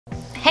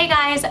Hey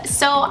guys,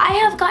 so I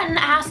have gotten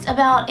asked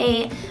about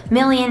a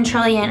million,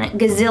 trillion,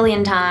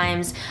 gazillion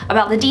times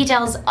about the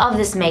details of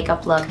this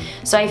makeup look.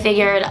 So I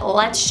figured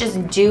let's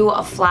just do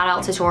a flat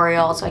out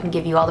tutorial so I can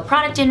give you all the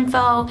product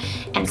info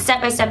and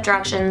step-by-step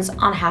directions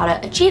on how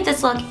to achieve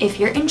this look if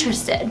you're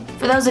interested.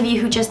 For those of you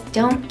who just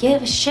don't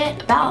give a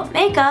shit about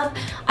makeup,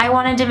 I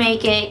wanted to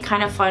make it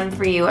kind of fun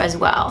for you as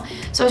well.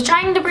 So I was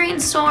trying to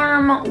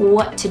brainstorm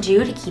what to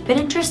do to keep it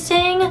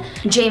interesting.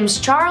 James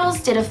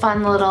Charles did a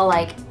fun little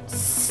like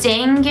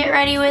sing get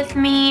ready with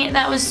me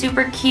that was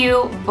super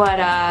cute,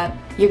 but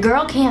your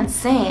girl can't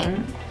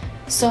sing,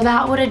 so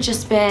that would have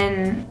just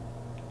been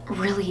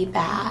really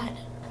bad.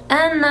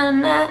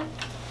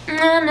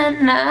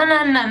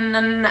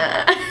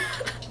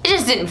 It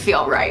just didn't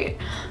feel right.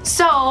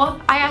 So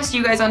I asked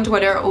you guys on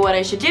Twitter what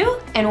I should do,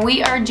 and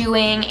we are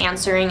doing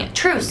answering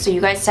truths. So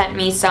you guys sent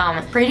me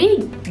some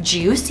pretty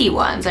juicy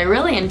ones. I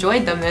really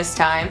enjoyed them this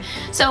time.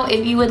 So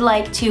if you would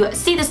like to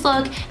see this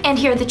look and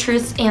hear the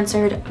truths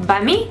answered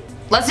by me,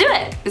 let's do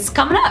it. It's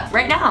coming up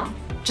right now.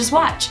 Just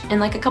watch in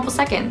like a couple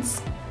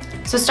seconds.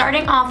 So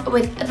starting off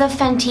with the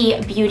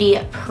Fenty Beauty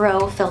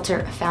Pro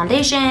Filter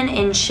Foundation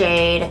in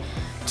shade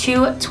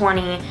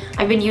 220.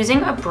 I've been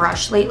using a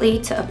brush lately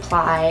to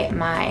apply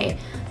my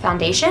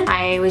foundation.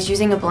 I was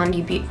using a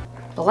Blending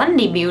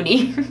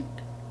Beauty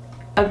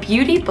a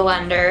beauty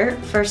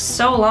blender for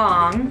so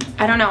long.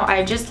 I don't know,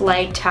 I just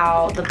liked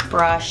how the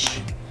brush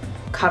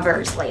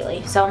covers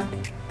lately. So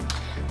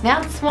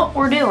that's what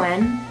we're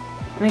doing.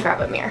 Let me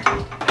grab a mirror.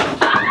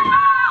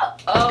 Ah!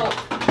 Oh,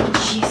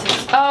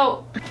 Jesus.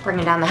 Oh,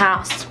 bringing down the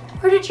house.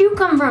 Where did you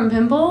come from,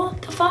 Pimple?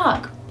 What the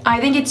fuck?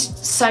 I think it's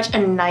such a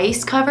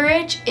nice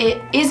coverage.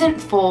 It isn't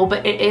full,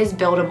 but it is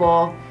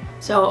buildable.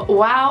 So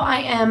while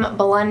I am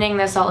blending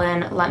this all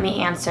in, let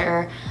me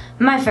answer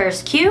my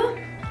first cue.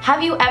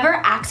 Have you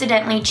ever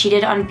accidentally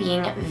cheated on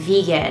being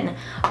vegan?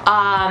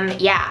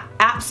 Yeah,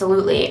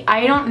 absolutely.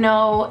 I don't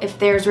know if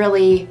there's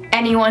really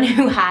anyone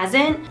who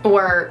hasn't,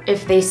 or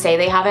if they say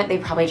they haven't, they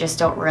probably just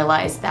don't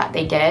realize that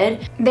they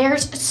did.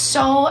 There's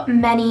so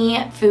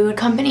many food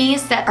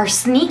companies that are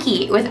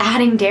sneaky with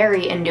adding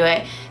dairy into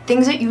it.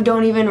 Things that you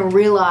don't even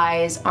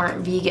realize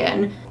aren't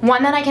vegan.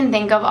 One that I can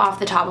think of off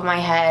the top of my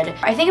head,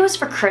 I think it was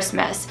for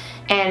Christmas,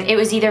 and it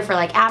was either for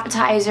like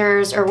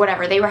appetizers or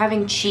whatever. They were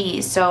having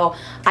cheese, so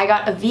I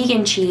got a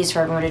vegan cheese for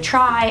everyone to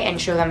try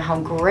and show them how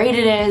great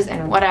it is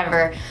and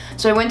whatever.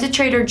 So I went to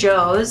Trader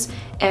Joe's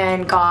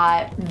and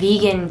got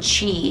vegan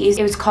cheese.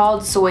 It was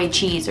called soy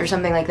cheese or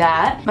something like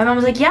that. My mom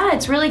was like, yeah,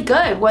 it's really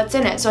good. What's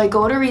in it? So I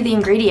go to read the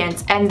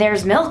ingredients and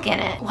there's milk in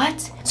it.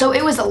 What? So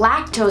it was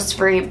lactose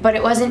free, but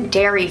it wasn't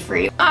dairy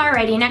free.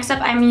 Alrighty, next up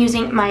I'm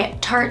using my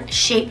Tarte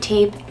Shape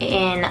Tape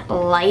in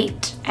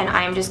Light, and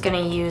I'm just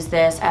gonna use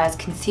this as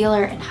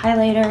concealer and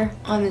highlighter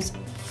on this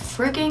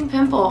freaking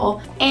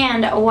pimple.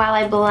 And while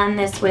I blend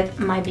this with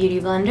my beauty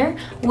blender,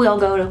 we'll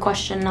go to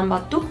question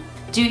number 2.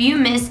 Do you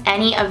miss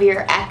any of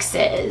your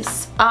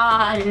exes?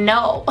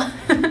 No,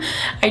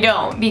 I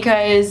don't,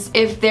 because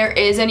if there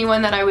is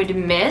anyone that I would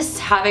miss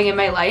having in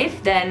my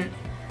life, then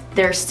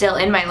they're still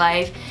in my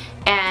life.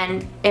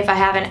 And if I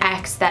have an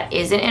ex that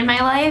isn't in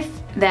my life,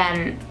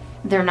 then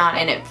they're not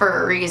in it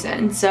for a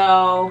reason.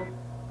 So,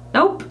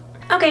 nope.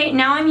 Okay,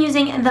 now I'm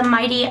using the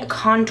Mighty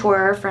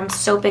Contour from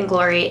Soap &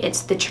 Glory.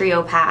 It's the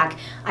trio pack.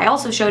 I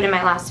also showed in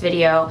my last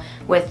video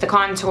with the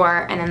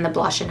contour and then the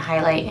blush and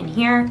highlight in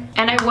here.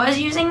 And I was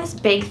using this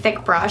big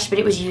thick brush, but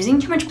it was using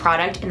too much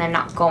product and then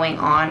not going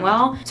on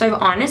well. So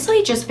I've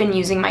honestly just been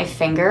using my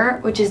finger,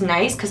 which is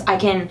nice because I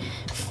can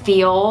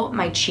feel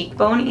my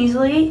cheekbone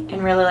easily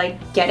and really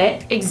like get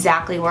it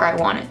exactly where I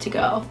want it to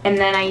go. And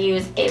then I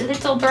use a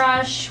little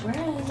brush. Where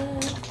is it?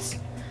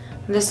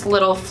 This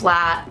little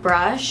flat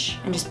brush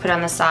and just put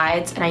on the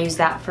sides, and I use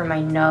that for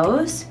my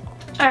nose.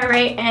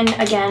 Alright, and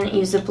again,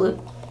 use the blue,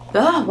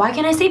 why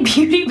can't I say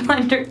beauty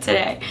blender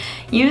today?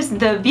 Use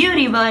the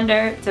beauty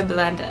blender to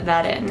blend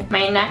that in.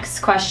 My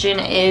next question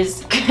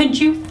is, could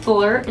you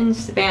flirt in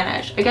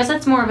Spanish? I guess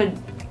that's more of a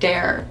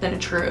dare than a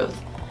truth,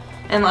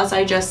 unless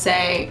I just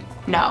say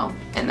no,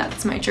 and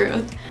that's my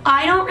truth.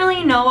 I don't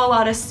really know a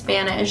lot of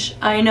Spanish.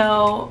 I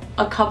know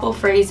a couple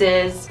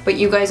phrases, but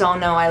you guys all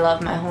know I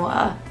love my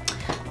whole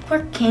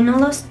 ¿Por qué no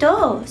los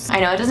dos? I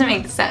know it doesn't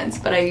make sense,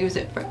 but I use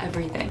it for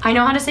everything. I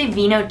know how to say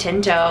vino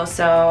tinto,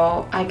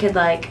 so I could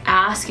like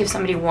ask if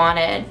somebody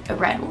wanted a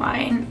red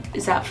wine.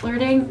 Is that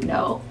flirting?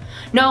 No.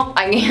 Nope,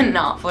 I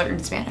cannot flirt in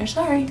Spanish,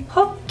 sorry.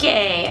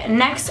 Okay,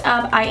 next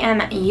up I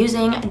am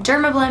using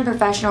Dermablend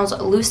Professional's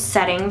Loose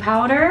Setting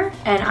Powder,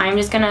 and I'm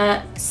just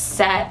gonna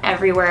set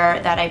everywhere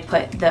that I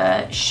put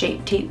the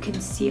Shape Tape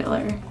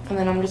concealer. And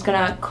then I'm just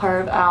gonna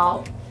carve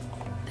out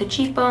the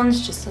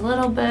cheekbones just a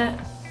little bit.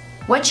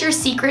 What's your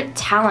secret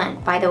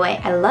talent? By the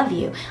way, I love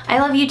you. I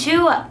love you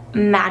too,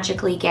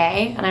 Magically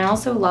Gay, and I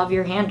also love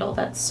your handle.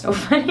 That's so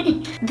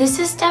funny. This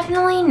is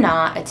definitely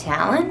not a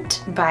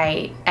talent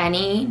by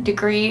any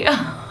degree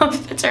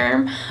of the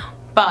term,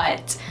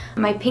 but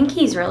my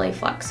pinky's really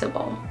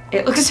flexible.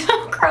 It looks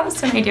so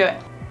gross when I do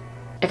it.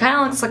 It kind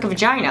of looks like a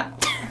vagina.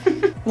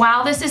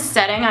 While this is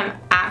setting, I'm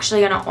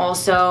actually gonna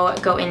also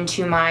go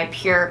into my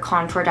Pure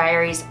Contour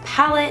Diaries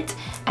palette,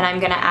 and I'm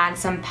gonna add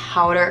some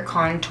powder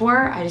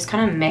contour. I just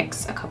kind of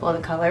mix a couple of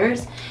the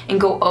colors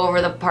and go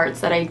over the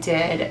parts that I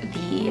did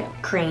the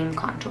cream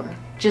contour,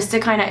 just to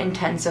kind of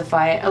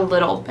intensify it a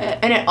little bit.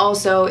 And it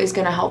also is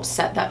gonna help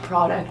set that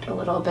product a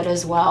little bit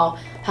as well,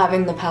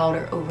 having the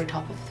powder over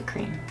top of the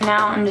cream.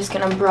 Now I'm just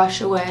gonna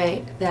brush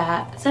away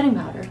that setting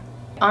powder.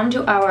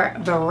 Onto our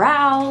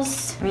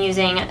brows. I'm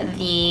using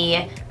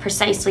the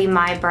Precisely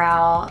My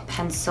Brow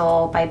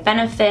pencil by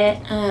Benefit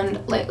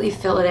and lightly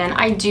fill it in.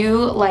 I do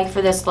like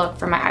for this look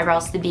for my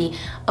eyebrows to be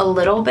a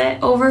little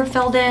bit over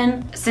filled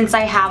in. Since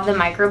I have the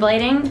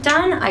microblading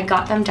done, I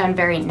got them done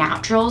very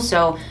natural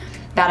so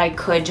that I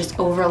could just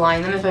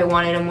overline them if I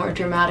wanted a more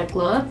dramatic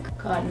look.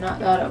 God, not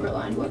that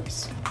overlined,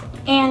 whoops.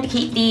 And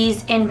keep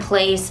these in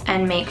place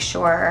and make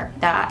sure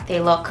that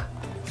they look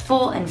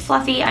full and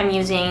fluffy. I'm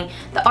using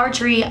the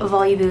Archery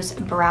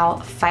Folu-boost Brow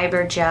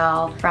Fiber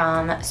Gel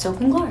from Soap &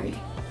 Glory.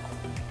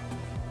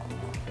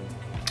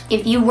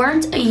 If you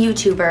weren't a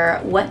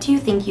YouTuber, what do you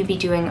think you'd be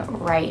doing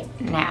right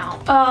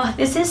now? Oh,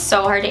 this is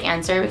so hard to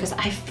answer because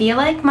I feel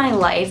like my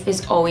life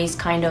is always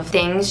kind of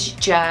things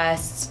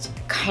just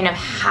kind of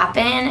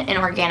happen in an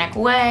organic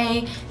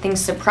way. Things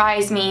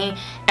surprise me,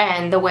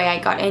 and the way I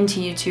got into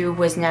YouTube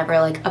was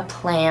never like a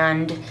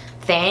planned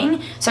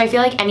thing. So I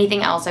feel like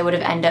anything else I would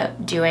have ended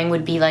up doing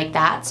would be like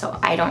that, so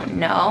I don't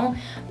know.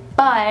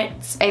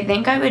 But I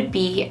think I would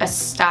be a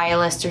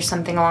stylist or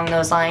something along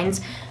those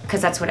lines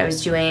because that's what I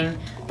was doing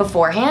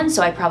beforehand,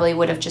 so I probably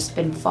would have just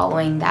been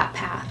following that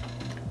path,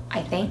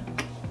 I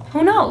think.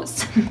 Who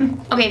knows?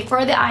 Okay,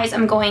 for the eyes,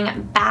 I'm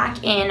going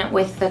back in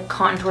with the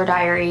Contour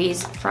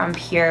Diaries from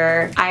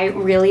Pure. I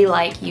really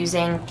like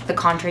using the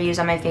contour I use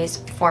on my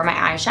face for my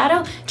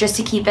eyeshadow, just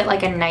to keep it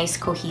like a nice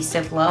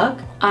cohesive look.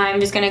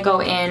 I'm just gonna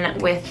go in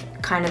with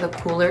kind of a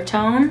cooler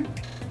tone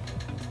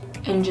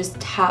and just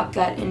tap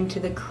that into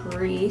the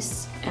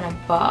crease and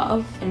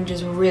above and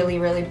just really,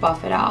 really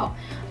buff it out.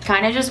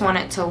 Kind of just want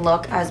it to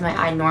look as my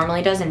eye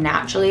normally does, and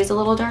naturally is a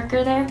little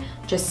darker there,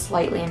 just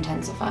slightly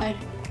intensified.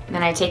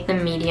 Then I take the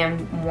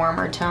medium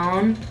warmer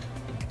tone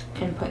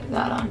and put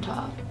that on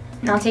top.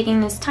 Now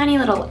taking this tiny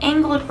little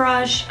angled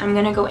brush, I'm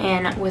gonna go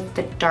in with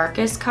the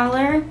darkest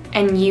color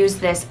and use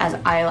this as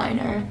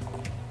eyeliner.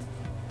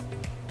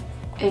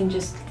 And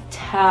just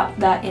tap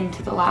that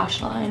into the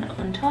lash line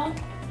on top.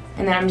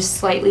 And then I'm just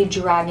slightly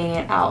dragging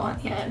it out on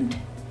the end.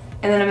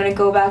 And then I'm gonna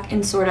go back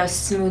and sort of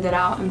smooth it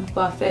out and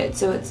buff it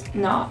so it's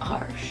not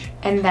harsh.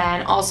 And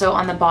then also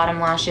on the bottom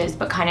lashes,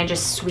 but kind of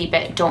just sweep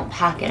it, don't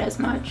pack it as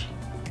much.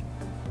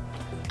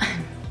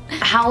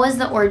 How was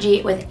the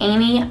orgy with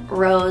Amy,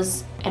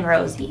 Rose, and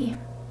Rosie?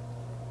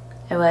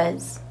 It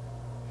was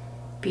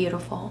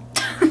beautiful.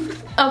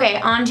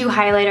 Okay, on to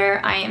highlighter.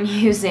 I am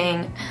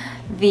using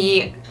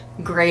the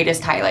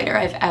greatest highlighter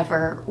I've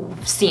ever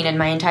seen in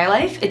my entire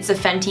life. It's a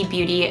Fenty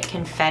Beauty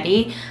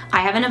Confetti. I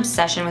have an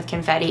obsession with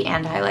confetti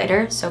and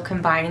highlighter, so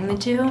combining the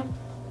two,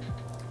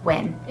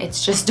 win.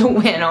 It's just a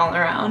win all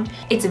around.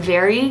 It's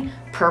very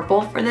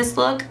purple for this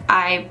look.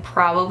 I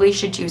probably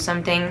should do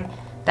something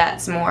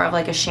that's more of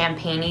like a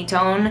champagne-y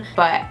tone,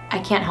 but I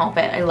can't help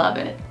it, I love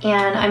it.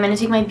 And I'm gonna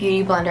take my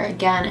beauty blender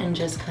again and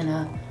just kind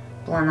of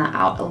blend that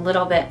out a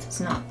little bit so it's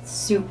not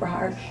super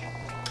harsh.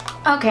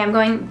 Okay, I'm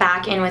going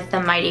back in with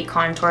the Mighty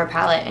Contour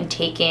palette and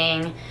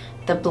taking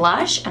the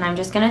blush, and I'm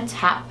just gonna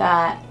tap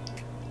that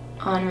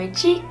on my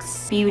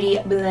cheeks, beauty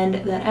blend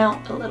that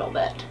out a little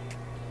bit.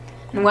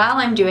 And while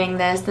I'm doing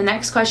this, the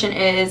next question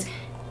is,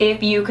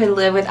 if you could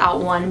live without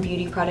one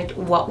beauty product,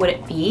 what would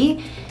it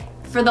be?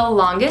 For the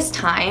longest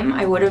time,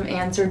 I would have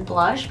answered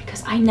blush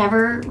because I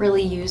never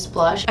really used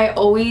blush. I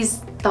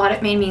always thought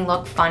it made me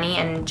look funny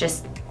and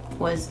just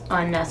was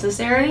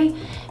unnecessary.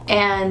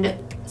 And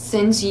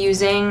since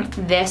using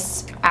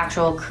this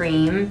actual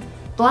cream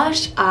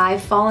blush,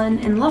 I've fallen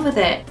in love with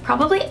it.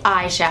 Probably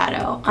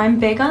eyeshadow. I'm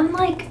big on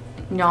like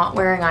not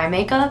wearing eye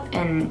makeup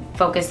and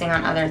focusing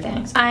on other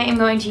things. I am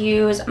going to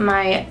use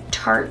my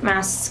Tarte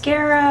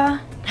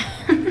mascara.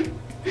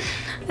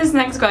 This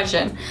next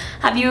question,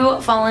 have you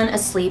fallen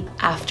asleep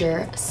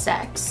after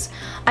sex?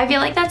 I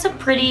feel like that's a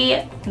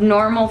pretty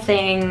normal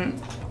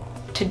thing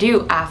to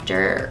do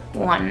after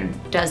one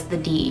does the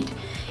deed.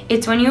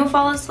 It's when you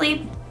fall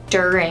asleep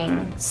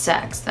during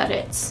sex that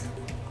it's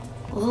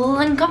a little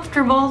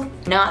uncomfortable.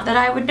 Not that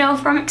I would know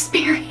from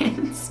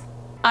experience.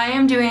 I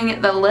am doing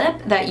the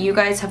lip that you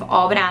guys have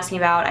all been asking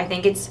about. I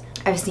think it's,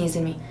 I've sneezed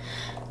in me.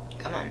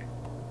 Come on.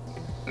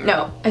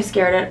 No, I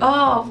scared it.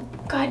 Oh.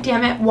 God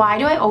damn it, why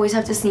do I always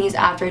have to sneeze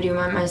after I do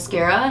my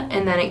mascara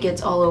and then it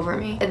gets all over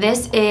me?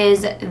 This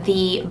is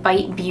the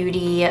Bite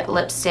Beauty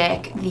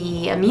lipstick,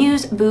 the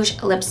Amuse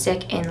Bouche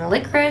lipstick in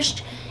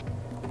Licorice.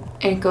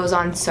 It goes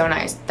on so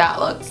nice. That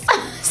looks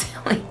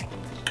silly.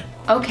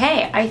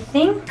 Okay, I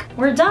think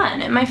we're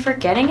done. Am I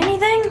forgetting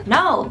anything?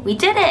 No, we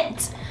did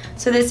it.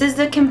 So this is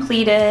the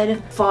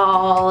completed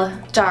fall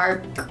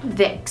dark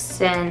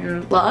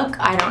vixen look.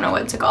 I don't know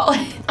what to call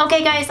it.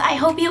 Okay guys, I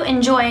hope you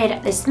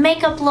enjoyed this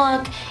makeup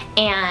look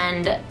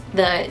and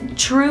the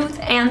truth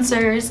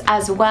answers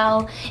as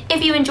well.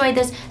 If you enjoyed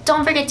this,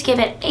 don't forget to give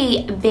it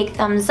a big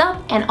thumbs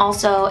up, and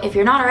also if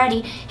you're not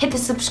already, hit the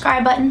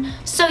subscribe button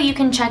so you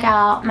can check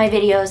out my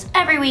videos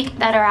every week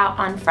that are out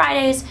on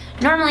Fridays,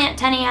 normally at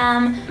 10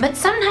 a.m. but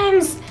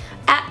sometimes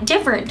at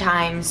different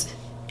times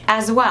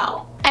as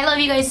well. I love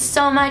you guys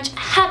so much.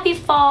 Happy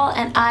fall,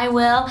 and I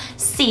will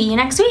see you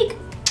next week.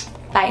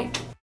 Bye.